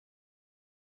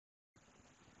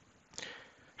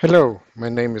Hello, my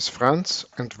name is Franz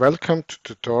and welcome to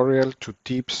tutorial to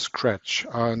DeepScratch,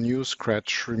 our new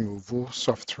scratch removal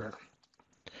software.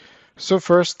 So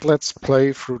first let's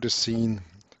play through the scene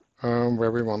where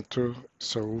we want to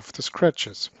solve the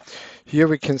scratches. Here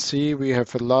we can see we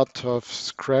have a lot of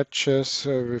scratches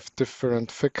with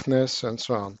different thickness and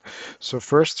so on. So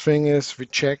first thing is we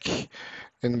check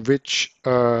in which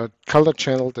color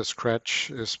channel the scratch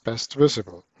is best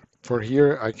visible. For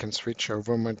here, I can switch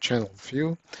over my channel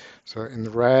view. So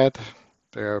in red,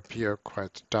 they appear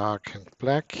quite dark and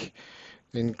black.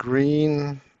 In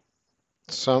green,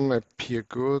 some appear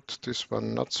good. This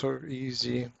one not so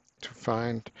easy to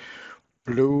find.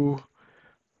 Blue,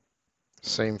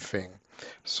 same thing.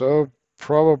 So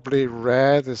probably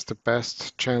red is the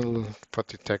best channel for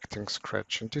detecting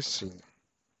scratch in this scene.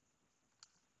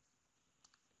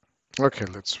 Okay,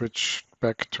 let's switch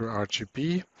back to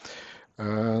RGB.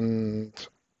 And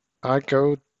I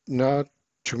go now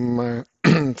to my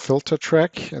filter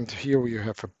track, and here we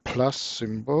have a plus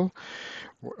symbol,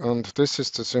 and this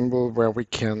is the symbol where we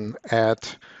can add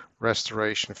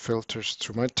restoration filters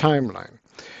to my timeline.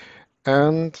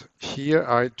 And here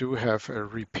I do have a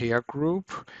repair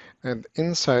group, and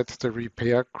inside the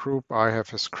repair group I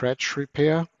have a scratch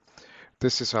repair.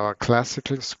 This is our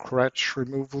classical scratch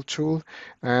removal tool,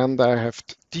 and I have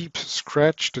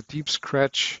DeepScratch. The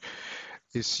DeepScratch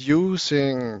is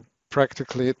using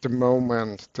practically at the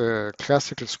moment the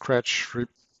classical scratch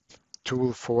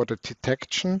tool for the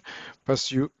detection,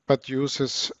 but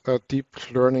uses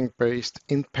deep learning based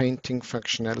in painting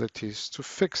functionalities to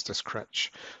fix the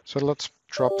scratch. So let's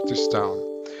drop this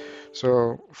down.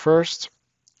 So first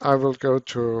I will go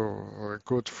to a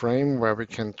good frame where we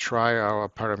can try our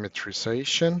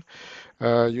parameterization.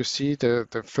 You see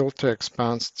the filter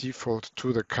expands default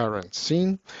to the current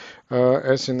scene.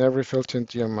 As in every filter in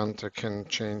Diamant, I can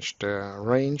change the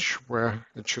range where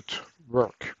it should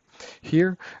work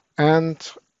here. And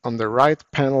on the right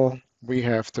panel, we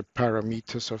have the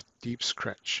parameters of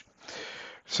DeepScratch.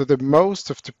 So the most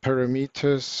of the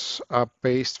parameters are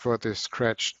based for the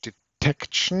scratch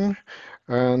detection,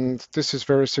 and this is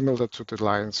very similar to the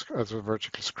lines as a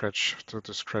vertical scratch, to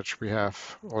the scratch we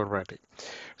have already.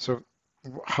 So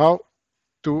how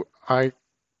do I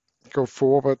go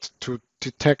forward to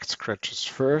detect scratches?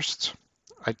 First,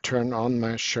 I turn on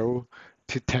my show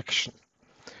detection.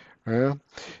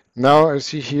 Now I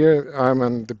see here I'm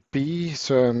on the B,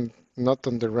 so I'm not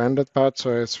on the rendered part,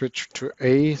 so I switch to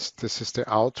A. This is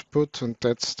the output, and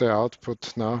that's the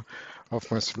output now of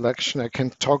my selection. I can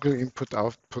toggle input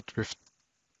output with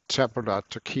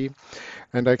tabulator key,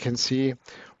 and I can see,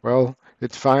 well,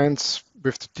 it finds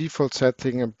with the default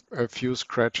setting a few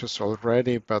scratches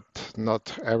already, but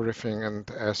not everything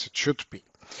and as it should be.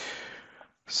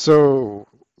 So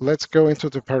let's go into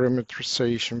the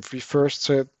parameterization. We first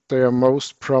said they are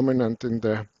most prominent in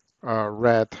the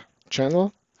red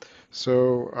channel.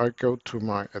 So I go to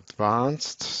my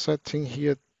advanced setting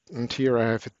here, and here I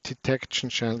have a detection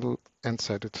channel and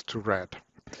set it to red.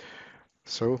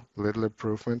 So little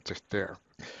improvement there.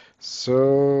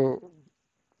 So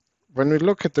when we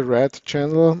look at the red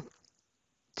channel,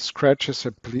 scratches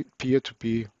appear to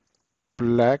be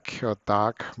black or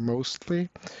dark mostly.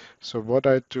 So what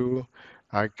I do,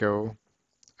 I go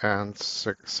and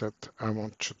set I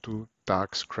want to do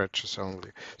dark scratches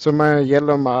only. So my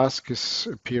yellow mask is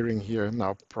appearing here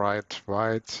now bright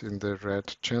white in the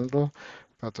red channel,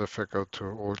 but if I go to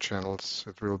all channels,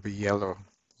 it will be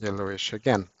yellowish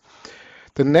again.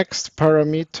 The next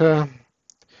parameter,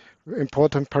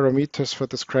 important parameters for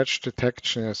the scratch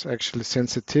detection is actually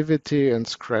sensitivity and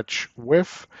scratch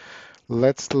width.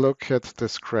 Let's look at the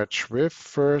scratch width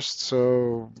first.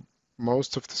 So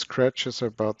most of the scratches are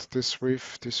about this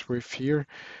width here.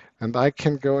 And I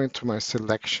can go into my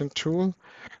selection tool.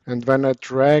 And when I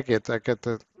drag it, I get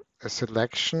a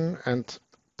selection. And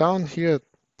down here,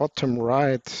 bottom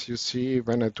right, you see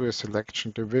when I do a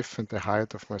selection, the width and the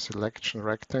height of my selection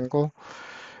rectangle.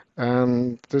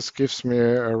 And this gives me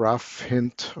a rough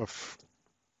hint of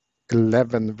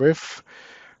 11 width.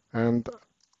 And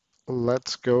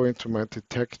let's go into my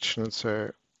detection and say,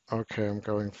 okay, I'm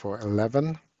going for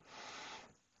 11.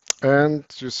 And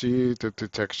you see the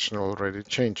detection already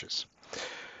changes.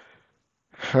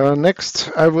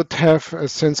 Next, I would have a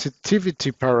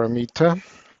sensitivity parameter.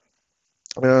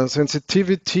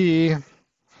 Sensitivity,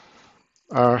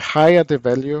 higher the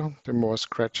value, the more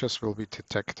scratches will be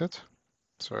detected.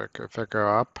 So if I go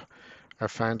up, I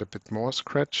find a bit more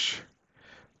scratches.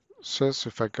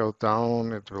 If I go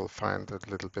down, it will find a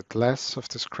little bit less of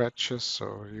the scratches.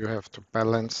 So you have to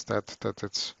balance that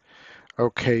it's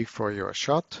okay for your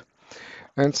shot.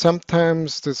 And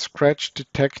sometimes the scratch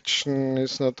detection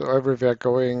is not everywhere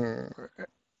going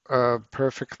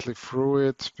perfectly through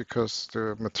it because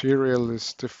the material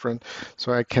is different.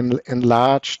 So I can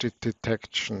enlarge the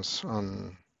detections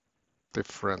on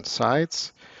different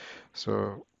sides.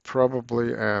 So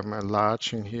probably I'm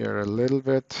enlarging here a little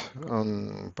bit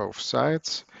on both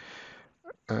sides.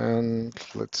 And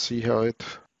let's see how it...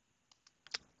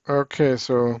 Okay,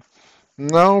 so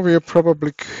now we are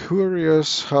probably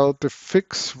curious how the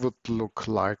fix would look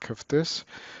like of this.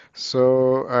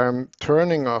 So I'm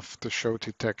turning off the show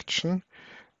detection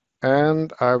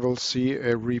and I will see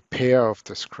a repair of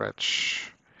the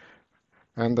scratch.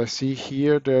 And I see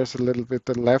here there's a little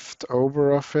bit left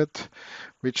over of it,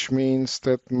 which means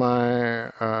that my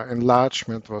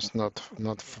enlargement was not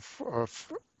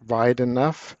wide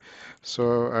enough.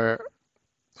 So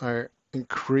I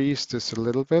increase this a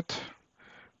little bit.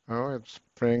 Oh, it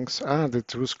brings, the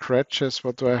two scratches,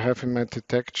 what do I have in my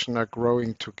detection are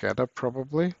growing together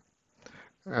probably.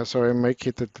 So I make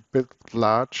it a bit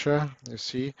larger, you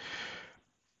see,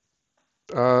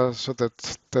 so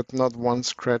that not one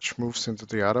scratch moves into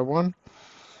the other one.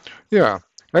 Yeah,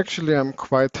 actually I'm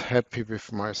quite happy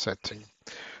with my setting.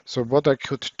 So what I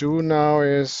could do now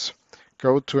is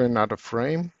go to another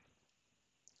frame,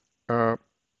 uh,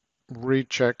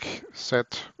 recheck,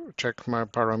 check my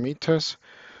parameters,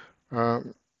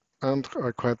 um, and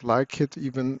I quite like it,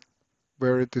 even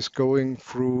where it is going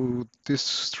through this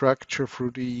structure,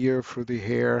 through the ear, through the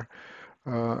hair,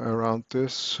 around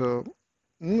this. So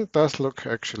it does look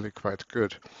actually quite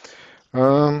good.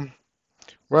 Um,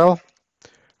 well,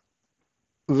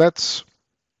 let's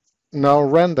now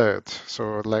render it.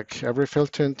 So like every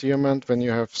filter in Diamant, when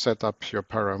you have set up your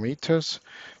parameters,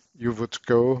 you would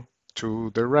go to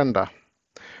the render.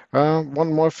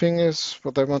 One more thing is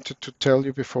what I wanted to tell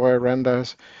you before I render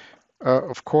is,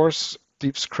 of course,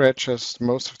 DeepScratch, as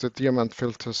most of the Diamant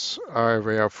filters, are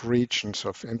aware of regions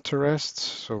of interest,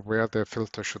 so where the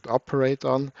filter should operate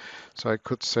on. So I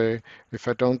could say, if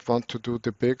I don't want to do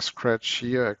the big scratch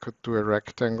here, I could do a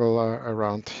rectangle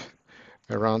around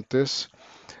this,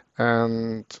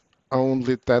 and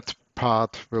only that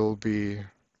part will be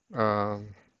um,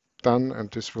 done,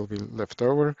 and this will be left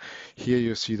over. Here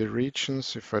you see the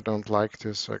regions. If I don't like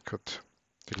this, I could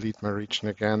delete my region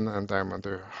again, and I'm on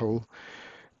the whole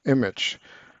image.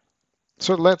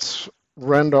 So let's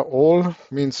render all,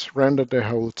 means render the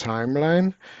whole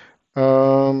timeline.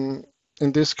 Um,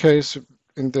 in this case,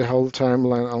 in the whole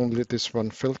timeline, only this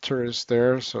one filter is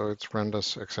there, so it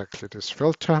renders exactly this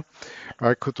filter.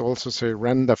 I could also say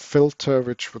render filter,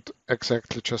 which would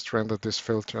exactly just render this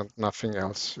filter and nothing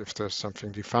else if there's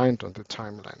something defined on the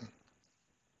timeline.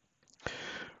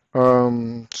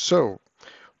 So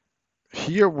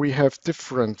here we have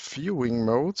different viewing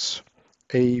modes.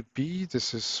 A, B,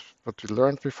 this is what we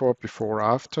learned before,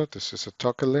 after. This is a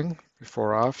toggling,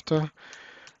 before, after.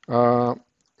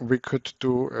 We could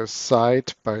do a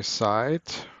side by side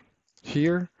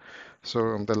here. So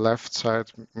on the left side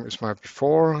is my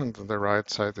before, and on the right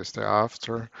side is the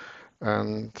after.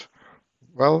 And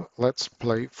well, let's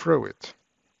play through it.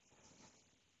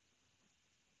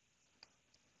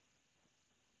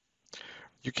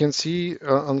 You can see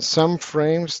on some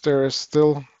frames there are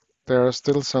still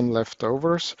some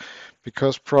leftovers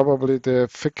because probably the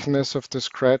thickness of the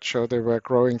scratch, or they were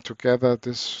growing together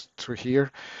this to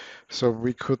here. So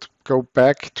we could go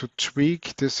back to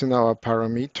tweak this in our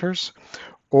parameters,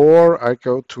 or I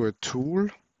go to a tool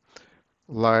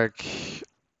like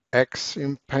X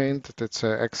in Paint, that's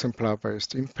a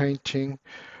exemplar-based inpainting,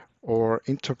 or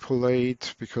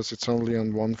interpolate because it's only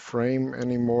on one frame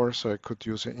anymore, so I could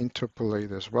use an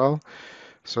interpolate as well.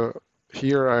 So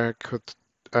here I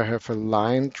have a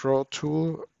line draw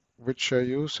tool which I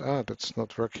use. That's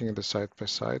not working in the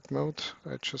side-by-side mode,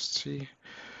 I just see.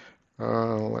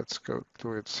 Let's go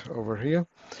do it over here.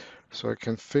 So I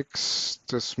can fix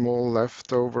the small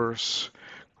leftovers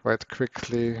quite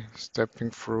quickly,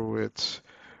 stepping through it.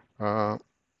 Uh,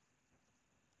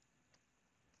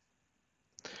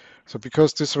 So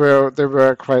because there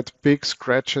were quite big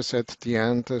scratches at the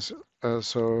end,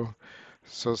 so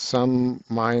some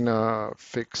minor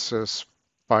fixes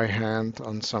by hand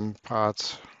on some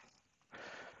parts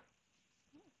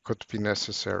could be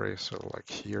necessary. So like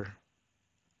here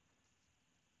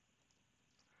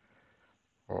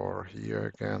or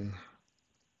here again.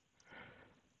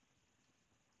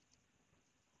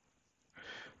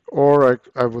 Or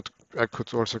I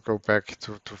could also go back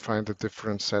to find a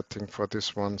different setting for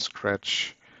this one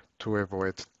scratch to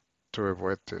avoid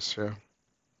this. Yeah,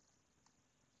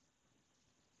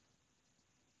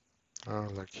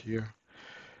 like here.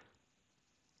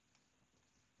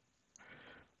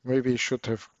 maybe should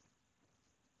have,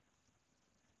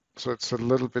 so it's a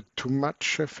little bit too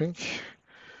much, I think,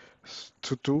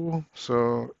 to do.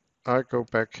 So I go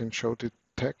back and show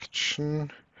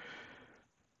detection.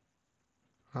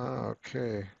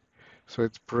 Okay, so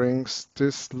it brings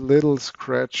this little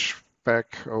scratch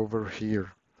back over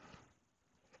here.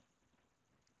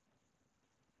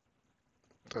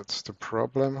 That's the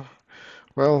problem.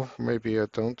 Well, maybe I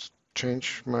don't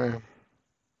change my...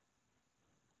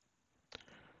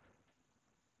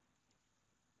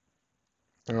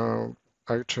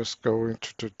 I just go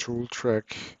into the tool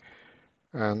track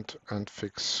and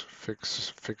fix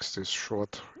this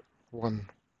short one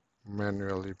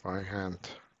manually by hand.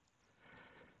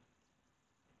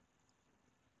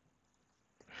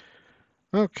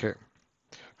 Okay,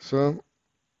 so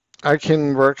I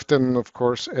can work then, of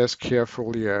course, as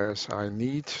carefully as I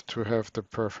need to have the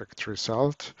perfect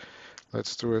result.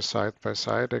 Let's do a side by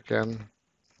side again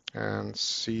and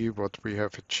see what we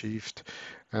have achieved.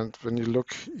 And when you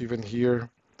look even here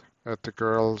at the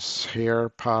girl's hair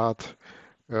part,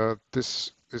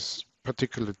 this is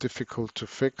particularly difficult to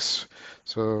fix.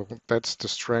 So that's the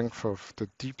strength of the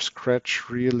DeepScratch,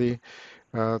 really,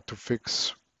 to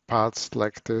fix parts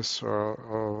like this,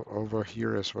 or over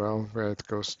here as well, where it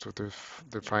goes to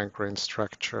the fine-grained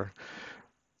structure.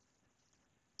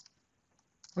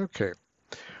 Okay,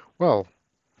 well,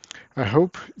 I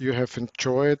hope you have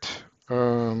enjoyed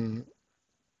um,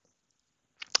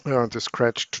 the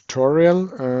Scratch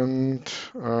tutorial, and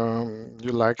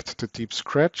you liked the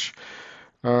DeepScratch.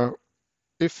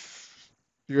 If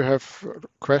you have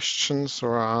questions,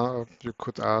 or you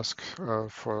could ask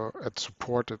for at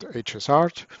support at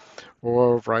HSArt,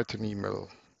 or write an email.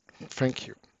 Thank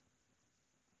you.